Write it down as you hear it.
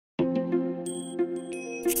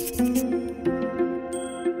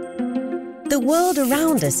The world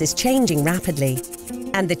around us is changing rapidly,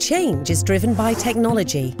 and the change is driven by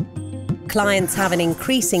technology. Clients have an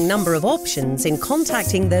increasing number of options in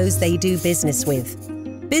contacting those they do business with.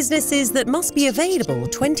 Businesses that must be available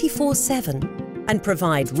 24/7 and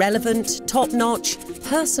provide relevant, top-notch,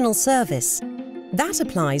 personal service. That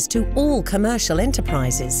applies to all commercial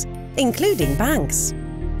enterprises, including banks.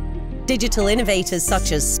 Digital innovators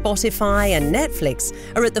such as Spotify and Netflix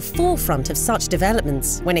are at the forefront of such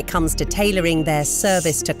developments when it comes to tailoring their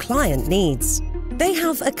service to client needs. They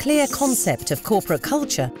have a clear concept of corporate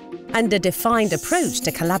culture and a defined approach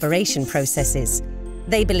to collaboration processes.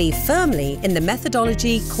 They believe firmly in the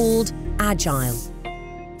methodology called agile.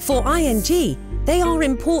 For ING, they are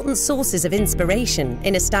important sources of inspiration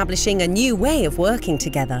in establishing a new way of working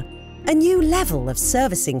together, a new level of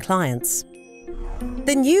servicing clients.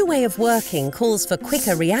 The new way of working calls for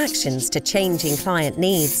quicker reactions to changing client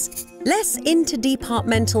needs, less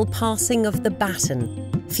interdepartmental passing of the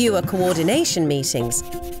baton, fewer coordination meetings,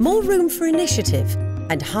 more room for initiative,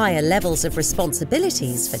 and higher levels of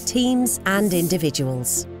responsibilities for teams and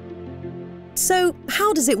individuals. So,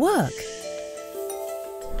 how does it work?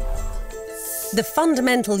 The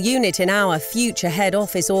fundamental unit in our future head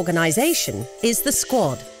office organisation is the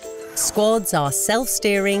squad. Squads are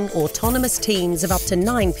self-steering, autonomous teams of up to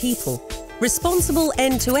 9 people, responsible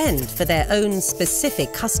end-to-end for their own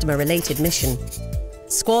specific customer-related mission.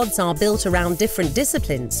 Squads are built around different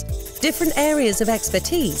disciplines, different areas of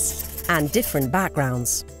expertise, and different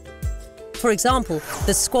backgrounds. For example,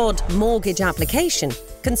 the squad mortgage application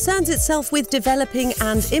concerns itself with developing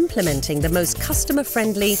and implementing the most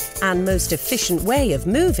customer-friendly and most efficient way of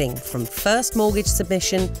moving from first mortgage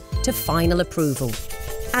submission to final approval.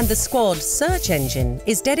 And the squad search engine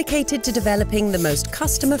is dedicated to developing the most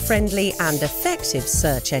customer-friendly and effective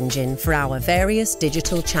search engine for our various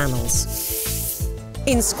digital channels.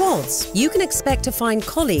 In squads, you can expect to find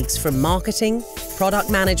colleagues from marketing, product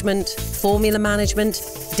management, formula management,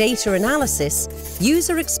 data analysis,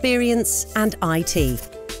 user experience, and IT.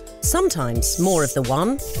 Sometimes more of the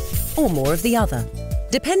one or more of the other,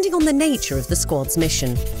 depending on the nature of the squad's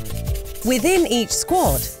mission. Within each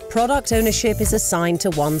squad, product ownership is assigned to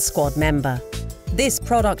one squad member. This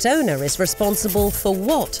product owner is responsible for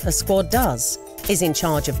what a squad does, is in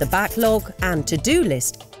charge of the backlog and to-do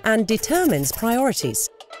list, and determines priorities.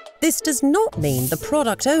 This does not mean the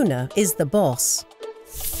product owner is the boss.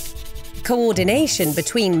 Coordination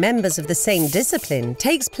between members of the same discipline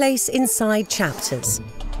takes place inside chapters.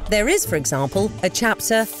 There is, for example, a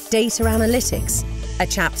chapter Data Analytics, a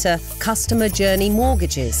chapter Customer Journey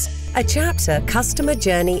Mortgages, a chapter Customer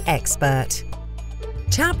Journey Expert.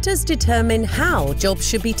 Chapters determine how jobs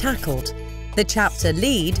should be tackled. The chapter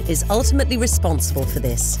lead is ultimately responsible for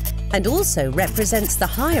this and also represents the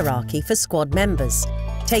hierarchy for squad members,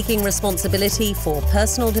 taking responsibility for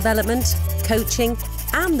personal development, coaching,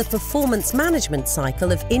 and the performance management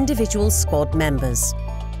cycle of individual squad members.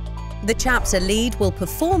 The chapter lead will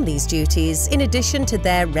perform these duties in addition to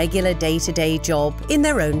their regular day-to-day job in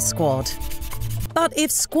their own squad. But if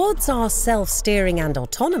squads are self-steering and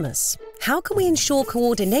autonomous, how can we ensure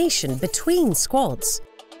coordination between squads?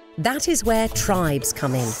 That is where tribes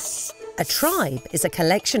come in. A tribe is a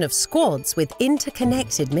collection of squads with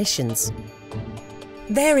interconnected missions.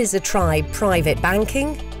 There is a tribe private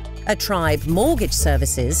banking, a tribe mortgage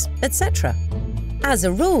services, etc. As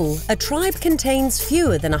a rule, a tribe contains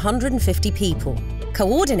fewer than 150 people,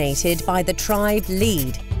 coordinated by the tribe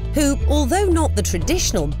lead, who, although not the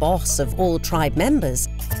traditional boss of all tribe members,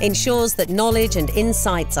 ensures that knowledge and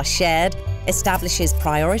insights are shared, establishes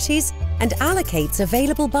priorities, and allocates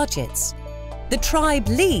available budgets. The tribe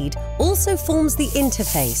lead also forms the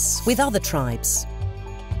interface with other tribes.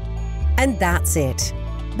 And that's it.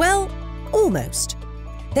 Well, almost.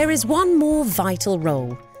 There is one more vital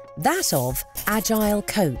role, that of agile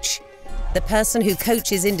coach, the person who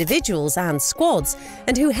coaches individuals and squads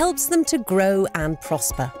and who helps them to grow and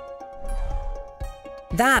prosper.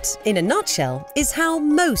 That, in a nutshell, is how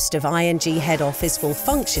most of ING head office will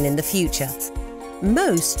function in the future.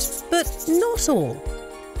 Most, but not all.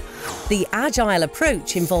 The agile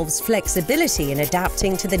approach involves flexibility in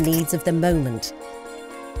adapting to the needs of the moment.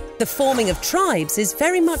 The forming of tribes is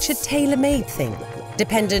very much a tailor-made thing,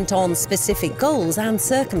 dependent on specific goals and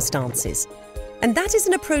circumstances. And that is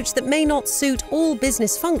an approach that may not suit all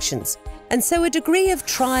business functions, and so a degree of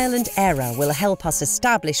trial and error will help us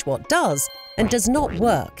establish what does and does not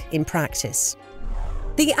work in practice.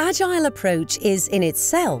 The agile approach is in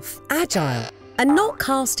itself agile and not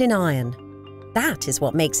cast in iron. That is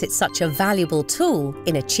what makes it such a valuable tool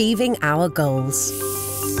in achieving our goals.